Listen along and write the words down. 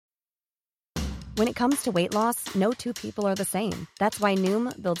When it comes to weight loss, no two people are the same. That's why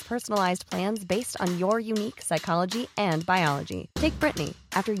Noom builds personalized plans based on your unique psychology and biology. Take Brittany.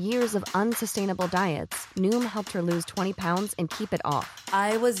 After years of unsustainable diets, Noom helped her lose 20 pounds and keep it off.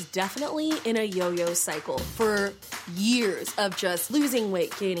 I was definitely in a yo-yo cycle for years of just losing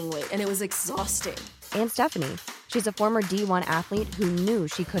weight, gaining weight, and it was exhausting. And Stephanie. She's a former D1 athlete who knew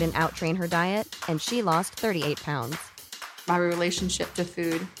she couldn't outtrain her diet, and she lost 38 pounds. My relationship to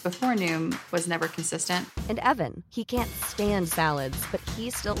food before Noom was never consistent. And Evan, he can't stand salads, but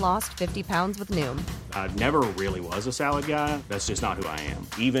he still lost 50 pounds with Noom. I never really was a salad guy. That's just not who I am.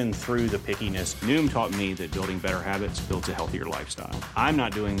 Even through the pickiness, Noom taught me that building better habits builds a healthier lifestyle. I'm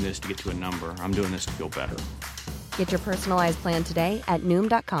not doing this to get to a number. I'm doing this to feel better. Get your personalized plan today at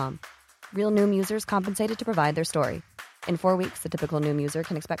Noom.com. Real Noom users compensated to provide their story. In 4 weeks, the typical Noom user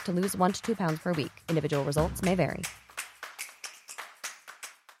can expect to lose 1 to 2 pounds per week. Individual results may vary.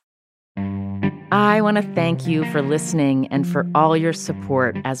 I want to thank you for listening and for all your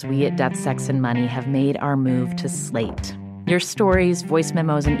support as we at Death, Sex, and Money have made our move to Slate. Your stories, voice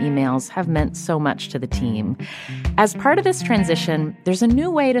memos, and emails have meant so much to the team. As part of this transition, there's a new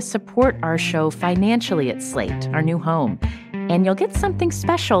way to support our show financially at Slate, our new home, and you'll get something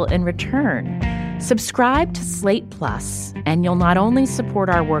special in return. Subscribe to Slate Plus, and you'll not only support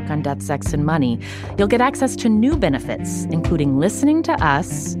our work on Death, Sex, and Money, you'll get access to new benefits, including listening to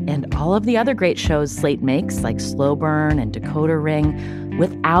us and all of the other great shows Slate makes, like Slow Burn and Decoder Ring,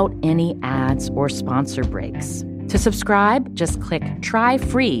 without any ads or sponsor breaks. To subscribe, just click Try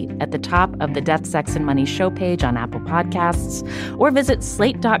Free at the top of the Death, Sex, and Money show page on Apple Podcasts, or visit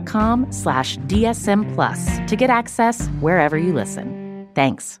slate.com/DSM Plus to get access wherever you listen.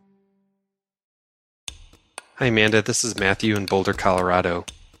 Thanks. Hi, Amanda. This is Matthew in Boulder, Colorado.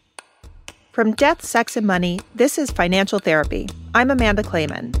 From Death, Sex, and Money, this is Financial Therapy. I'm Amanda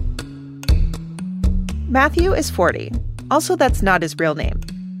Clayman. Matthew is 40. Also, that's not his real name.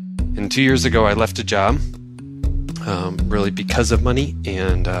 And 2 years ago, I left a job, really because of money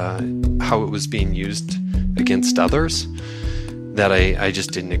and how it was being used against others that I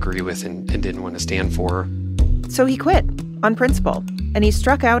just didn't agree with and didn't want to stand for. So he quit on principle, and he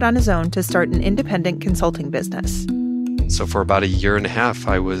struck out on his own to start an independent consulting business. So for about a year and a half,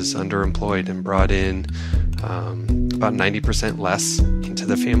 I was underemployed and brought in about 90% less into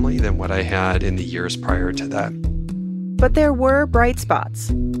the family than what I had in the years prior to that. But there were bright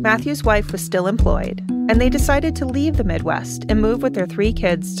spots. Matthew's wife was still employed, and they decided to leave the Midwest and move with their 3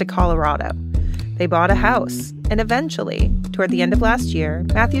 kids to Colorado. They bought a house, and eventually, toward the end of last year,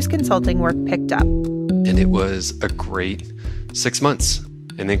 Matthew's consulting work picked up. And it was a great 6 months.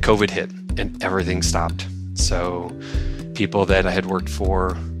 And then COVID hit, and everything stopped. So people that I had worked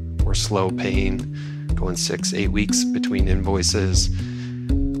for were slow paying, going 6-8 weeks between invoices.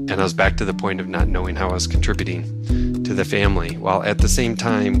 And I was back to the point of not knowing how I was contributing to the family, while at the same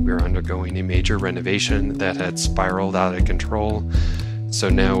time, we were undergoing a major renovation that had spiraled out of control. So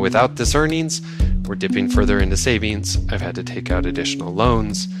now without this earnings, we're dipping further into savings. I've had to take out additional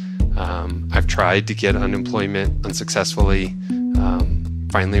loans. I've tried to get unemployment unsuccessfully.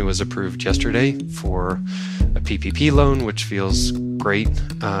 Finally was approved yesterday for a PPP loan, which feels great.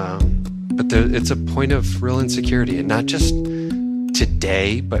 But it's a point of real insecurity, and not just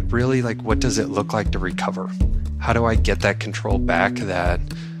today, but really like, what does it look like to recover? How do I get that control back that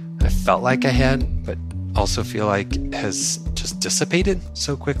I felt like I had, but also feel like has just dissipated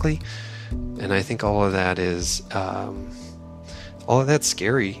so quickly? And I think all of that is, all of that's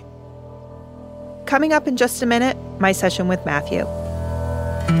scary. Coming up in just a minute, my session with Matthew.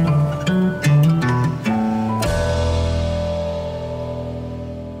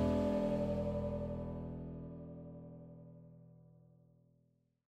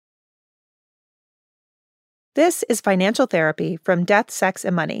 This is Financial Therapy from Death, Sex,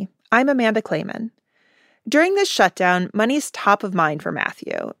 and Money. I'm Amanda Clayman. During this shutdown, money's top of mind for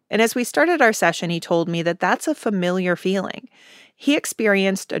Matthew. And as we started our session, he told me that that's a familiar feeling. He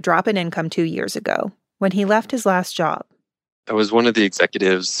experienced a drop in income 2 years ago when he left his last job. I was one of the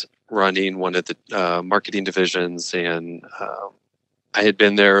executives running one of the marketing divisions, and I had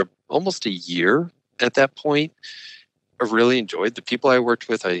been there almost a year at that point. I really enjoyed the people I worked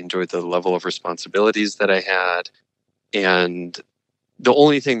with. I enjoyed the level of responsibilities that I had. And the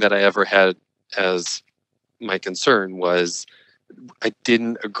only thing that I ever had as my concern was I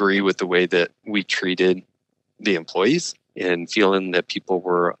didn't agree with the way that we treated the employees, and feeling that people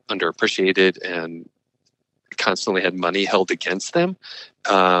were underappreciated and constantly had money held against them,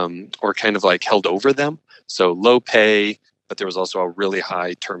 or kind of like held over them. So low pay, but there was also a really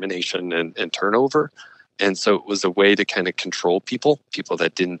high termination and turnover. And so it was a way to kind of control people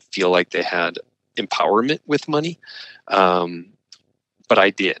that didn't feel like they had empowerment with money. But I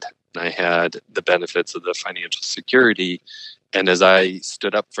did. I had the benefits of the financial security. And as I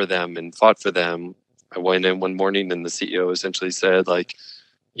stood up for them and fought for them, I went in one morning and the CEO essentially said, like,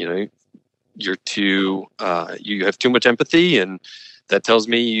 you have too much empathy, and that tells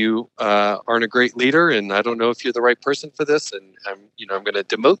me you aren't a great leader, and I don't know if you're the right person for this, and I'm going to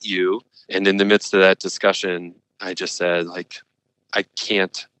demote you. And in the midst of that discussion, I just said, like, I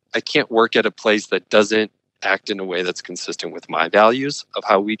can't work at a place that doesn't act in a way that's consistent with my values of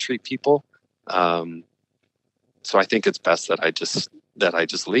how we treat people. So I think it's best that I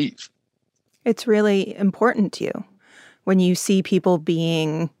just leave. It's really important to you when you see people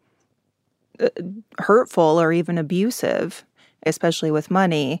being hurtful or even abusive, especially with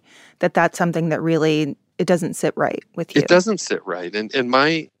money, that's something that really, it doesn't sit right with you. It doesn't sit right. And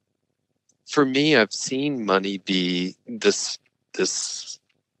for me, I've seen money be this,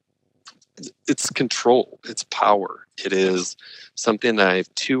 it's control, it's power. It is something that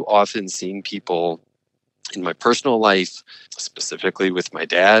I've too often seen people in my personal life, specifically with my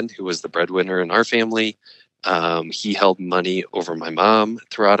dad, who was the breadwinner in our family. He held money over my mom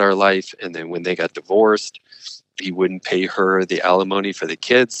throughout our life. And then when they got divorced, he wouldn't pay her the alimony for the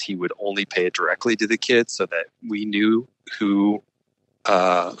kids. He would only pay it directly to the kids so that we knew who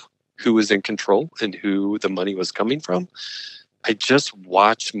was in control and who the money was coming from. I just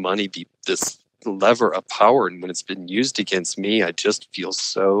watch money be this lever of power. And when it's been used against me, I just feel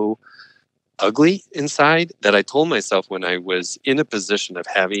so ugly inside that I told myself when I was in a position of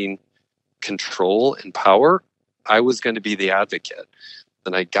having control and power, I was going to be the advocate.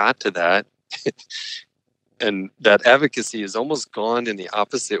 Then I got to that, and that advocacy has almost gone in the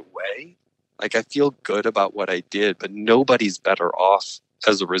opposite way. Like, I feel good about what I did, but nobody's better off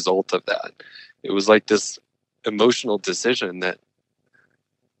as a result of that. It was like this emotional decision that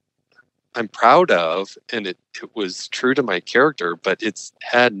I'm proud of, and it was true to my character, but it's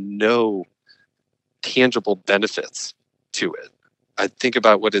had no tangible benefits to it. I think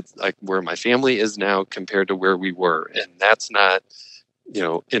about what it's like, where my family is now compared to where we were. And that's not,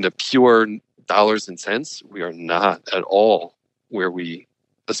 in a pure dollars and cents, we are not at all where we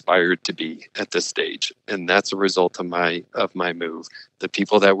aspired to be at this stage. And that's a result of my move. The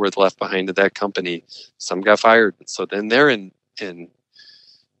people that were left behind at that company, some got fired. So then they're in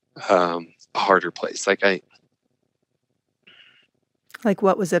a harder place. Like,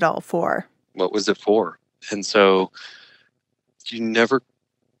 what was it all for? What was it for? And so you never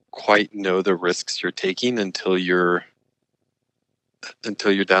quite know the risks you're taking until you're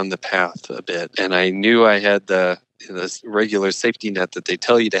down the path a bit. And I knew I had the regular safety net that they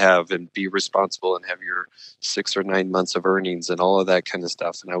tell you to have and be responsible and have your 6 or 9 months of earnings and all of that kind of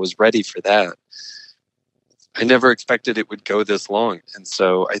stuff. And I was ready for that. I never expected it would go this long. And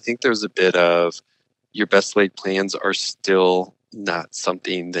so I think there's a bit of your best laid plans are still not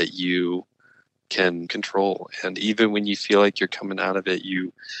something that you can control. And even when you feel like you're coming out of it,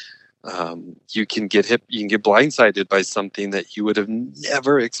 you can get hit, you can get blindsided by something that you would have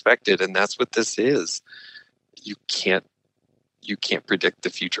never expected. And that's what this is. You can't predict the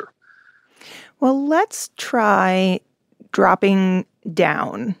future. Well, let's try dropping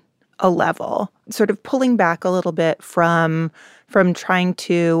down a level, sort of pulling back a little bit from trying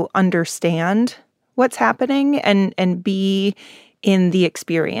to understand what's happening and be in the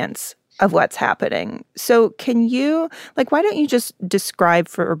experience of what's happening. So can you, why don't you just describe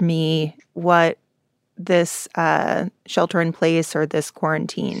for me what this shelter in place or this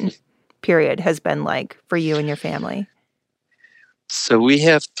quarantine period has been like for you and your family? So we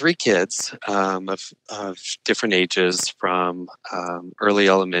have 3 kids of different ages, from early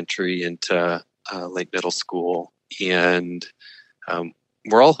elementary into late middle school. And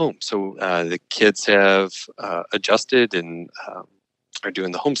we're all home. So the kids have adjusted and are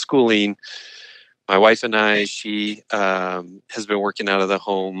doing the homeschooling. My wife and I, she has been working out of the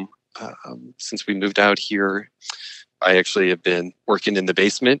home since we moved out here. I actually have been working in the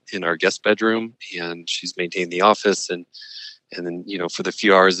basement in our guest bedroom, and she's maintained the office. And then, for the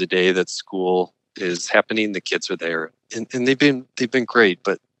few hours a day that school is happening, the kids are there. And they've been great,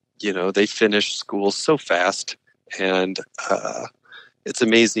 but, they finish school so fast. And it's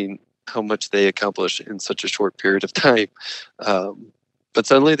amazing how much they accomplish in such a short period of time. But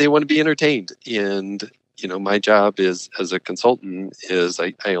suddenly they want to be entertained. And, my job is, as a consultant, is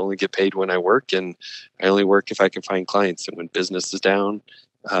I only get paid when I work, and I only work if I can find clients. And when business is down,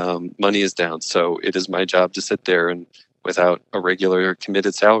 money is down. So it is my job to sit there, and without a regular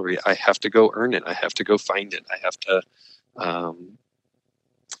committed salary, I have to go earn it. I have to go find it. I have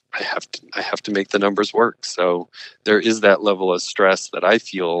to make the numbers work. So there is that level of stress that I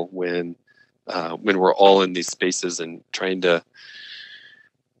feel when when we're all in these spaces and trying to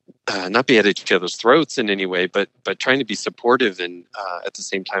not be at each other's throats in any way, but trying to be supportive and at the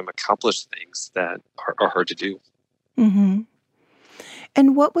same time accomplish things that are hard to do. Mm-hmm.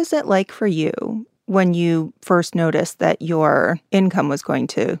 And what was it like for you when you first noticed that your income was going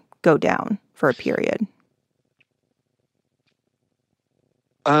to go down for a period?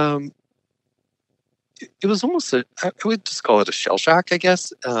 It was almost I would just call it a shell shock, I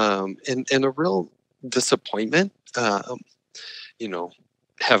guess, and a real disappointment. Have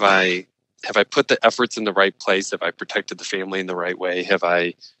I put the efforts in the right place? Have I protected the family in the right way? Have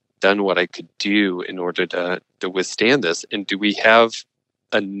I done what I could do in order to withstand this? And do we have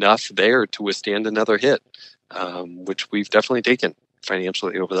enough there to withstand another hit, which we've definitely taken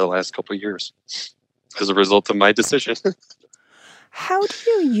financially over the last couple of years as a result of my decision. How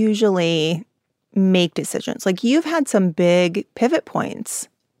do you usually make decisions? Like, you've had some big pivot points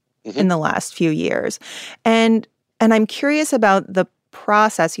in the last few years. And I'm curious about the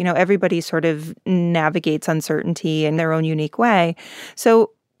process. Everybody sort of navigates uncertainty in their own unique way.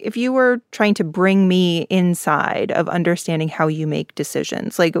 So if you were trying to bring me inside of understanding how you make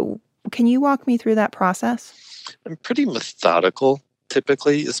decisions, like, can you walk me through that process? I'm pretty methodical,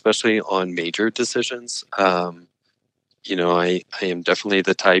 typically, especially on major decisions. I am definitely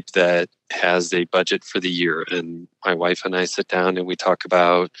the type that has a budget for the year, and my wife and I sit down and we talk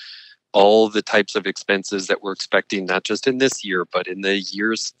about all the types of expenses that we're expecting, not just in this year, but in the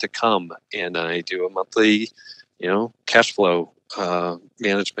years to come. And I do a monthly, cash flow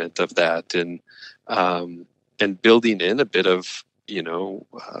management of that, and building in a bit of,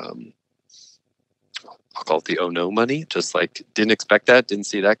 I'll call it the oh no money, just like didn't expect that, didn't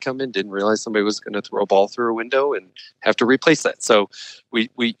see that coming, didn't realize somebody was going to throw a ball through a window and have to replace that. So we've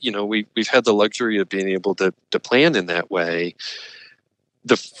had the luxury of being able to plan in that way.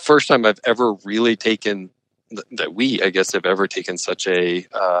 The first time I've ever really taken have ever taken such a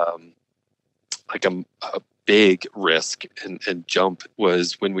big risk and jump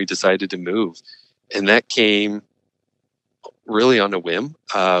was when we decided to move. And that came really on a whim.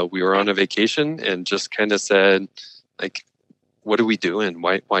 We were on a vacation and just kind of said, like, what are we doing?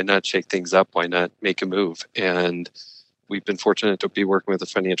 Why not shake things up? Why not make a move? And we've been fortunate to be working with a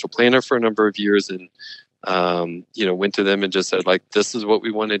financial planner for a number of years, and went to them and just said, like, this is what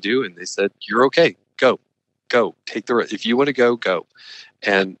we want to do. And they said, you're okay. Go, take the risk. If you want to go.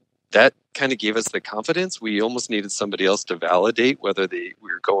 And that kind of gave us the confidence. We almost needed somebody else to validate whether we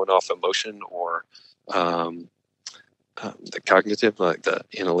were going off emotion or the cognitive, like the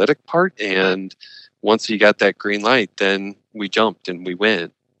analytic part. And once you got that green light, then we jumped and we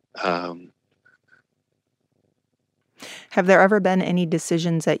went. Have there ever been any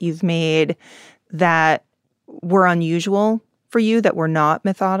decisions that you've made that were unusual for you, that were not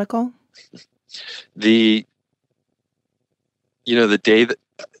methodical? The day that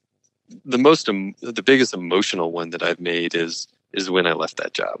the biggest emotional one that I've made is when I left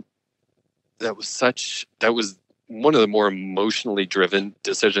that job. That was one of the more emotionally driven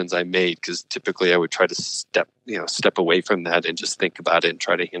decisions I made, because typically I would try to step away from that and just think about it and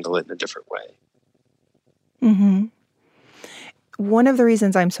try to handle it in a different way. Mm-hmm. One of the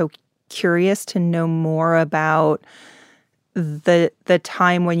reasons I'm so curious to know more about the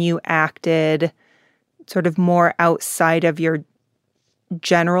time when you acted sort of more outside of your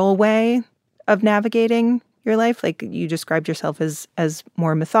general way of navigating your life. Like, you described yourself as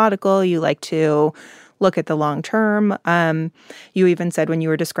more methodical. You like to look at the long term. You even said when you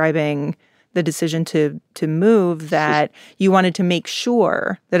were describing the decision to move that you wanted to make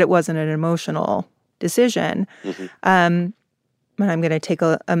sure that it wasn't an emotional decision. Mm-hmm. And I'm going to take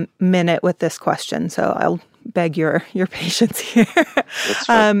a minute with this question, so I'll beg your patience here. That's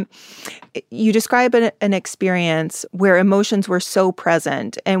fine. You describe an experience where emotions were so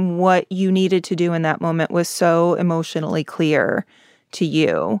present and what you needed to do in that moment was so emotionally clear to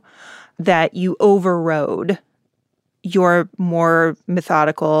you that you overrode your more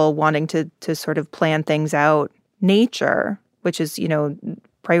methodical, wanting to sort of plan things out nature, which is,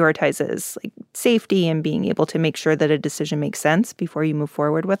 prioritizes like safety and being able to make sure that a decision makes sense before you move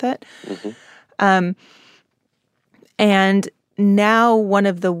forward with it. Mm-hmm. And now one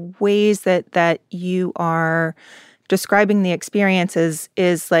of the ways that you are describing the experiences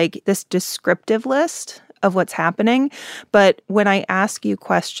is like this descriptive list of what's happening. But when I ask you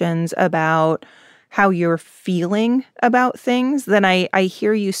questions about how you're feeling about things, then I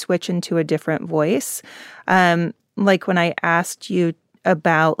hear you switch into a different voice. Like when I asked you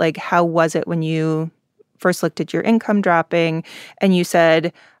about, like, how was it when you first looked at your income dropping, and you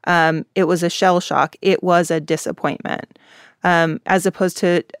said it was a shell shock. It was a disappointment. as opposed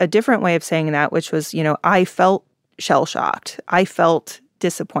to a different way of saying that, which was, I felt shell-shocked. I felt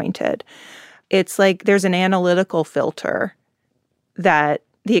disappointed. It's like there's an analytical filter that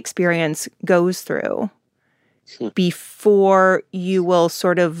the experience goes through before you will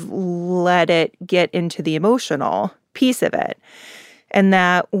sort of let it get into the emotional piece of it. And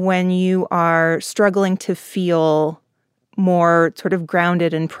that when you are struggling to feel more sort of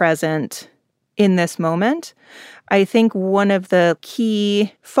grounded and present in this moment, I think one of the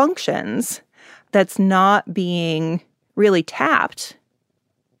key functions that's not being really tapped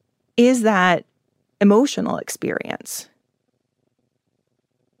is that emotional experience.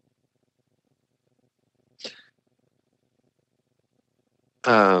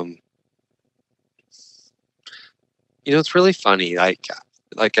 It's really funny. I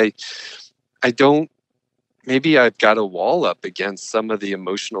don't, maybe I've got a wall up against some of the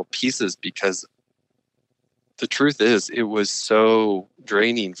emotional pieces, because the truth is it was so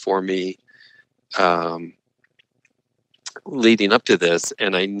draining for me leading up to this.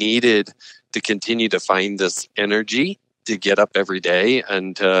 And I needed to continue to find this energy to get up every day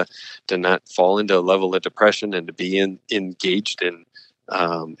and to not fall into a level of depression, and to be engaged and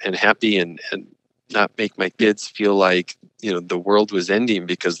happy, and not make my kids feel like, the world was ending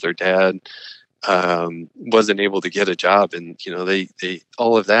because their dad wasn't able to get a job. And, they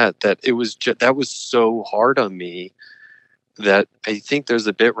all of that it was that was so hard on me that I think there's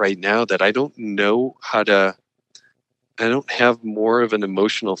a bit right now that I don't know I don't have more of an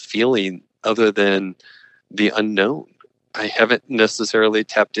emotional feeling other than the unknown. I haven't necessarily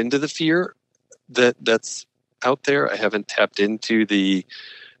tapped into the fear that's out there. I haven't tapped into the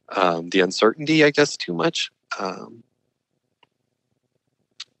uncertainty, I guess, too much. I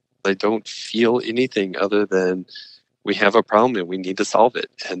don't feel anything other than we have a problem and we need to solve it.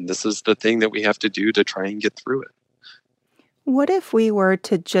 And this is the thing that we have to do to try and get through it. What if we were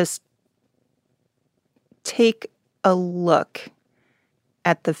to just take a look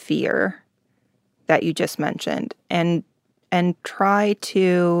at the fear that you just mentioned and try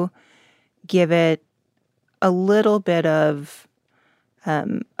to give it a little bit of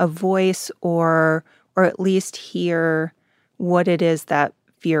a voice, or at least hear what it is that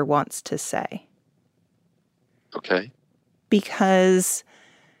fear wants to say? Okay. Because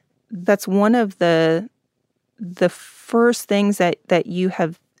that's one of the first things that you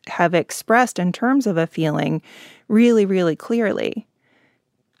have expressed in terms of a feeling really, really clearly.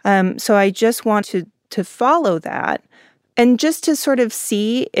 So I just want to follow that, and just to sort of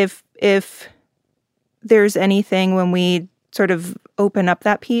see if there's anything when we sort of open up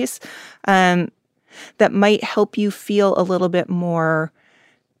that piece that might help you feel a little bit more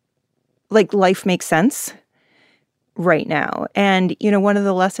like life makes sense right now. And, one of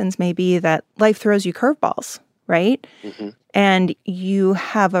the lessons may be that life throws you curveballs, right? Mm-hmm. And you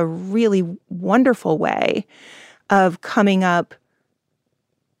have a really wonderful way of coming up.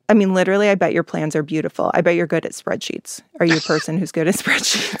 I mean, literally, I bet your plans are beautiful. I bet you're good at spreadsheets. Are you a person who's good at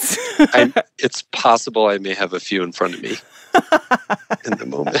spreadsheets? It's possible I may have a few in front of me in the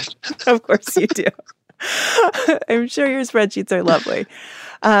moment. Of course you do. I'm sure your spreadsheets are lovely.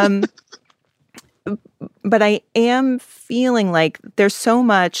 But I am feeling like there's so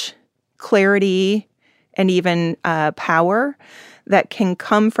much clarity and even power that can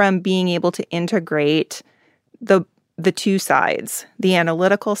come from being able to integrate the two sides, the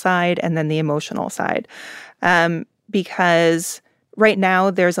analytical side and then the emotional side. Because right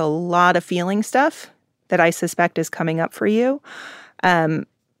now there's a lot of feeling stuff that I suspect is coming up for you. And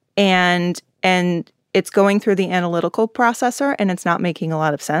it's going through the analytical processor and it's not making a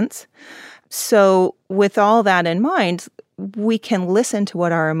lot of sense. So with all that in mind, we can listen to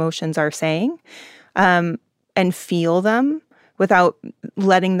what our emotions are saying and feel them without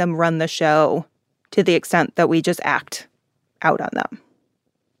letting them run the show to the extent that we just act out on them.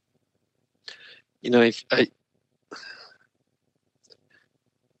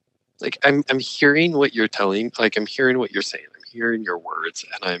 I'm hearing what you're telling, I'm hearing what you're saying. I'm hearing your words,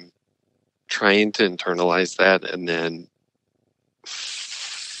 and I'm trying to internalize that and then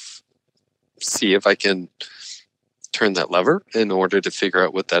see if I can turn that lever in order to figure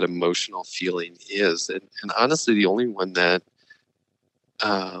out what that emotional feeling is. And honestly, the only one that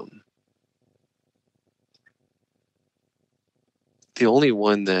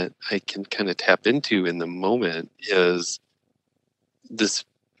I can kind of tap into in the moment is this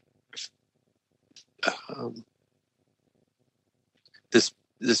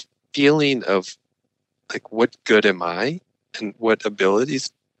this feeling of like, what good am I, and what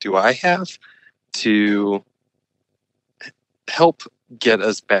abilities do I have to help get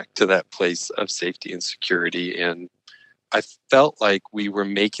us back to that place of safety and security and I felt like we were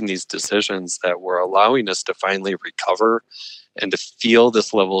making these decisions that were allowing us to finally recover and to feel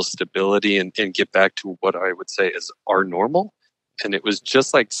this level of stability and get back to what I would say is our normal. And it was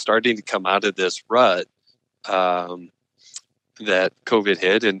just like starting to come out of this rut that COVID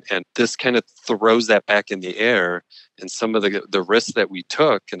hit, and this kind of throws that back in the air. And some of the risks that we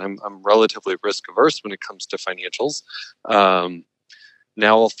took, and I'm relatively risk averse when it comes to financials,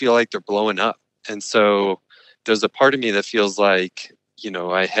 now I'll feel like they're blowing up. And so there's a part of me that feels like,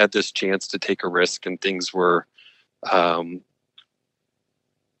 I had this chance to take a risk and things were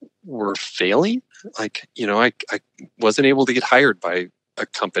failing. Like, I wasn't able to get hired by a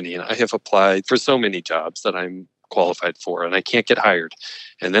company, and I have applied for so many jobs that I'm qualified for, and I can't get hired.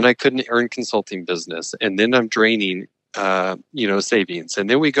 And then I couldn't earn consulting business. And then I'm draining, savings. And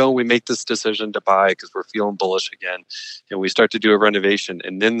then we make this decision to buy because we're feeling bullish again. And we start to do a renovation.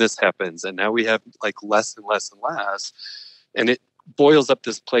 And then this happens. And now we have like less and less and less. And it boils up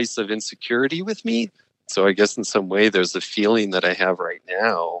this place of insecurity with me. So I guess in some way, there's a feeling that I have right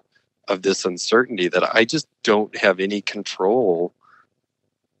now of this uncertainty that I just don't have any control.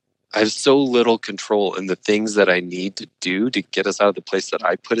 I have so little control, and the things that I need to do to get us out of the place that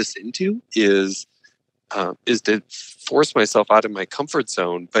I put us into is to force myself out of my comfort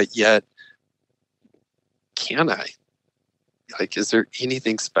zone. But yet, can I? Like, is there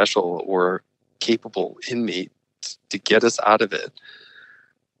anything special or capable in me to get us out of it?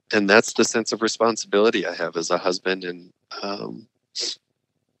 And that's the sense of responsibility I have as a husband and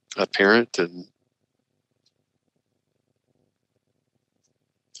a parent and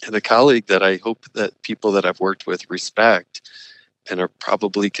a colleague that I hope that people that I've worked with respect and are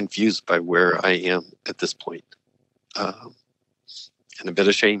probably confused by where I am at this point. And a bit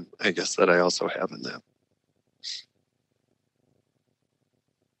of shame, I guess, that I also have in that.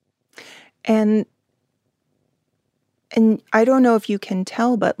 And I don't know if you can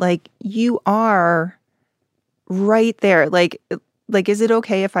tell, but like you are right there. Like, is it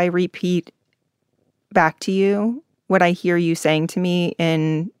okay if I repeat back to you what I hear you saying to me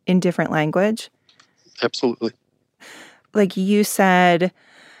in different language? Absolutely. Like you said,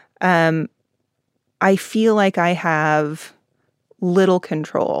 I feel like I have little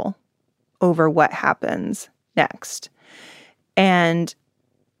control over what happens next. And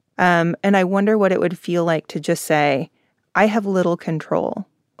I wonder what it would feel like to just say, I have little control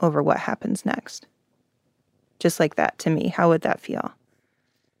over what happens next. Just like that to me. How would that feel?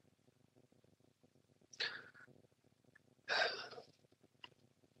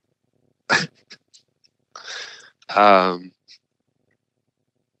 I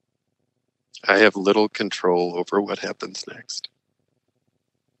have little control over what happens next.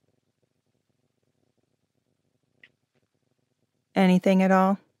 Anything at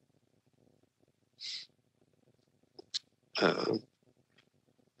all?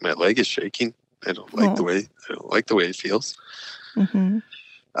 My leg is shaking. I don't like the way it feels. Mm-hmm.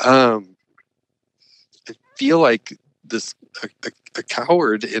 I feel like a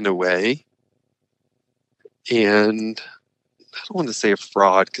coward in a way, and I don't want to say a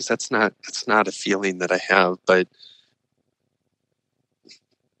fraud because that's not a feeling that I have, but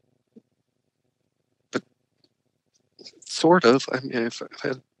sort of. I mean, if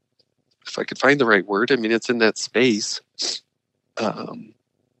I could find the right word, I mean, it's in that space.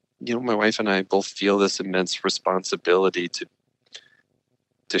 My wife and I both feel this immense responsibility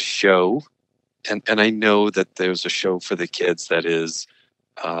to show, and I know that there's a show for the kids that is,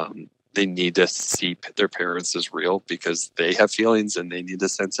 they need to see their parents as real because they have feelings and they need to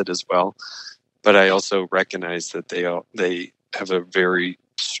sense it as well. But I also recognize that they have a very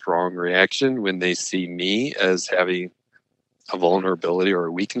strong reaction when they see me as having a vulnerability or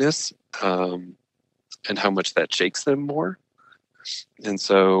a weakness, and how much that shakes them more. And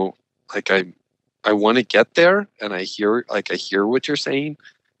so, like, I want to get there, and I hear what you're saying.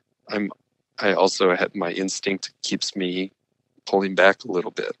 I also have my instinct keeps me pulling back a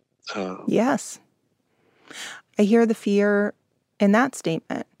little bit. Yes. I hear the fear in that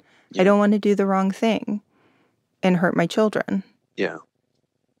statement. Yeah. I don't want to do the wrong thing and hurt my children. Yeah.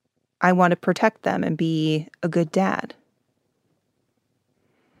 I want to protect them and be a good dad.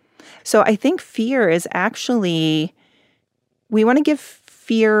 So I think fear is actually, we want to give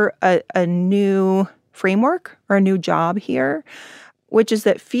fear a new framework or a new job here, which is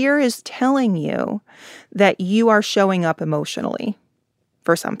that fear is telling you that you are showing up emotionally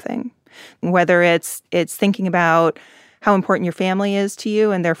for something, whether it's thinking about how important your family is to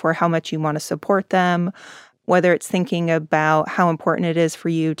you and therefore how much you want to support them, whether it's thinking about how important it is for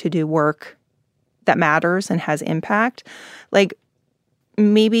you to do work that matters and has impact. Like,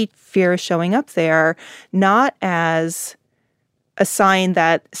 maybe fear is showing up there not as a sign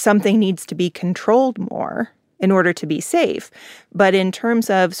that something needs to be controlled more in order to be safe. But in terms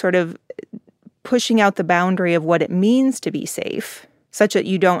of sort of pushing out the boundary of what it means to be safe, such that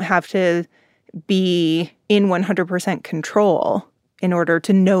you don't have to be in 100% control in order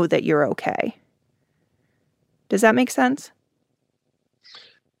to know that you're okay. Does that make sense?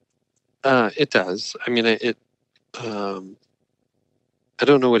 It does. I mean, I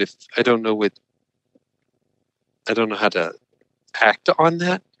don't know how to act on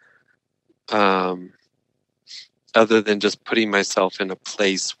that. Other than just putting myself in a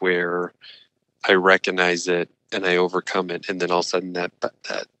place where I recognize it and I overcome it, and then all of a sudden that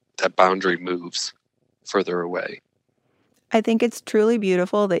boundary moves further away. I think it's truly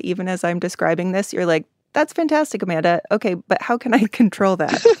beautiful that even as I'm describing this, you're like, that's fantastic, Amanda. Okay, but how can I control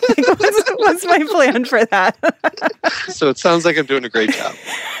that? Like, what's my plan for that? So it sounds like I'm doing a great job.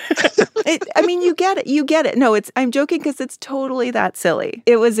 I mean, you get it. You get it. No, I'm joking because it's totally that silly.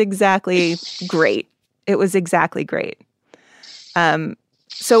 It was exactly great. It was exactly great.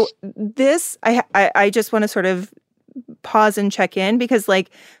 So this, I just want to sort of pause and check in because, like,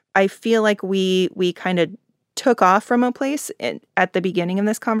 I feel like we kind of took off from a place at the beginning of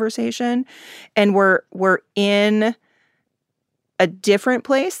this conversation, and we're in a different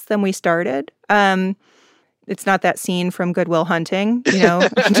place than we started. It's not that scene from Good Will Hunting, in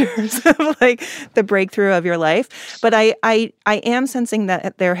terms of like the breakthrough of your life. But I am sensing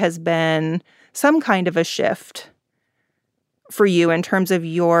that there has been some kind of a shift for you in terms of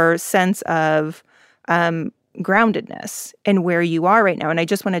your sense of groundedness and where you are right now. And I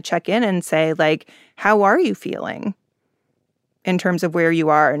just want to check in and say, like, how are you feeling in terms of where you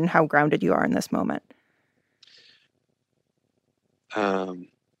are and how grounded you are in this moment?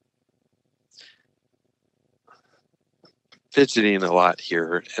 Fidgeting a lot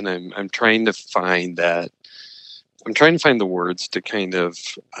here, and I'm trying to find the words to kind of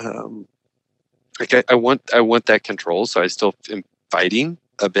I want that control, so I still am fighting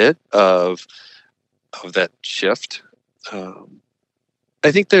a bit of that shift.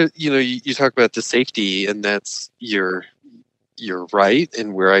 I think that you talk about the safety, and that's you're right,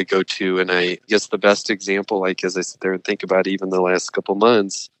 and where I go to, and I guess the best example, like as I sit there and think about even the last couple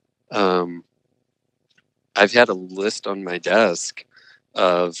months, I've had a list on my desk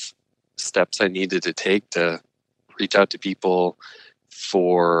of steps I needed to take to reach out to people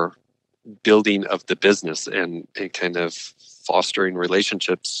for building of the business and kind of fostering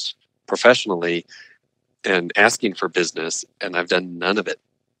relationships professionally and asking for business. And I've done none of it.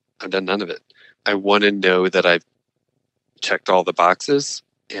 I want to know that I've checked all the boxes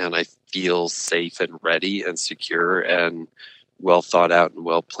and I feel safe and ready and secure and well thought out and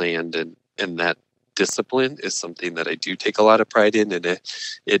well planned. And that discipline is something that I do take a lot of pride in, and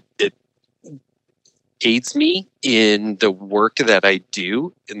it aids me in the work that I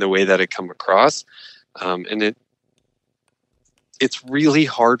do, in the way that I come across. And it's really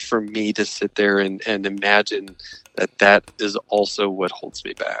hard for me to sit there and imagine that is also what holds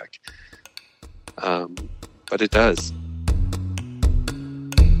me back. But it does.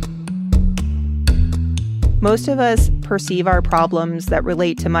 Most of us perceive our problems that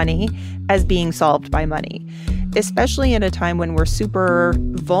relate to money as being solved by money, especially in a time when we're super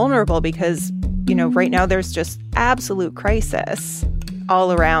vulnerable because, right now there's just absolute crisis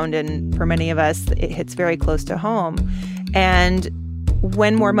all around. And for many of us, it hits very close to home. And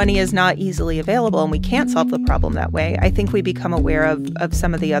when more money is not easily available and we can't solve the problem that way, I think we become aware of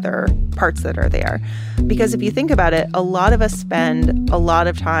some of the other parts that are there. Because if you think about it, a lot of us spend a lot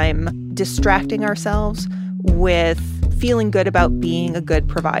of time distracting ourselves with feeling good about being a good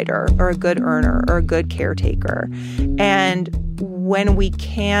provider or a good earner or a good caretaker. And when we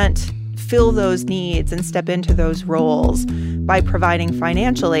can't fill those needs and step into those roles by providing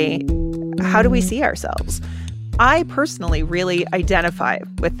financially, how do we see ourselves? I personally really identify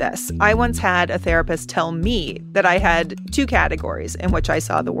with this. I once had a therapist tell me that I had two categories in which I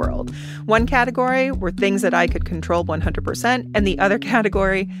saw the world. One category were things that I could control 100%, and the other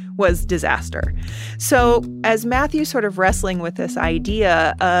category was disaster. So as Matthew's sort of wrestling with this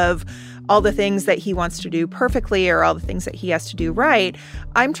idea of all the things that he wants to do perfectly or all the things that he has to do right,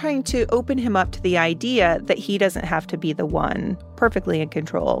 I'm trying to open him up to the idea that he doesn't have to be the one perfectly in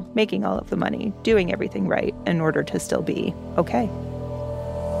control, making all of the money, doing everything right in order to still be okay.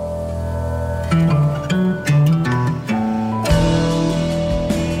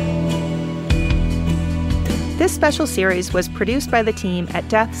 This special series was produced by the team at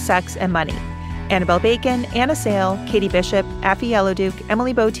Death, Sex, and Money. Annabelle Bacon, Anna Sale, Katie Bishop, Affy Yellowduke,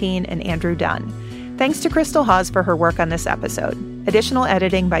 Emily Botine, and Andrew Dunn. Thanks to Crystal Hawes for her work on this episode. Additional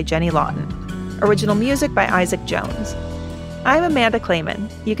editing by Jenny Lawton. Original music by Isaac Jones. I'm Amanda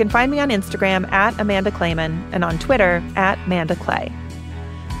Clayman. You can find me on Instagram at Amanda Clayman and on Twitter at Amanda Clay.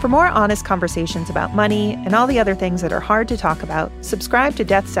 For more honest conversations about money and all the other things that are hard to talk about, subscribe to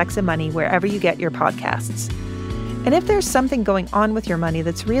Death, Sex, and Money wherever you get your podcasts. And if there's something going on with your money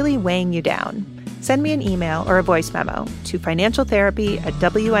that's really weighing you down, send me an email or a voice memo to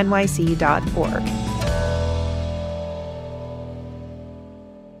financialtherapy@wnyc.org.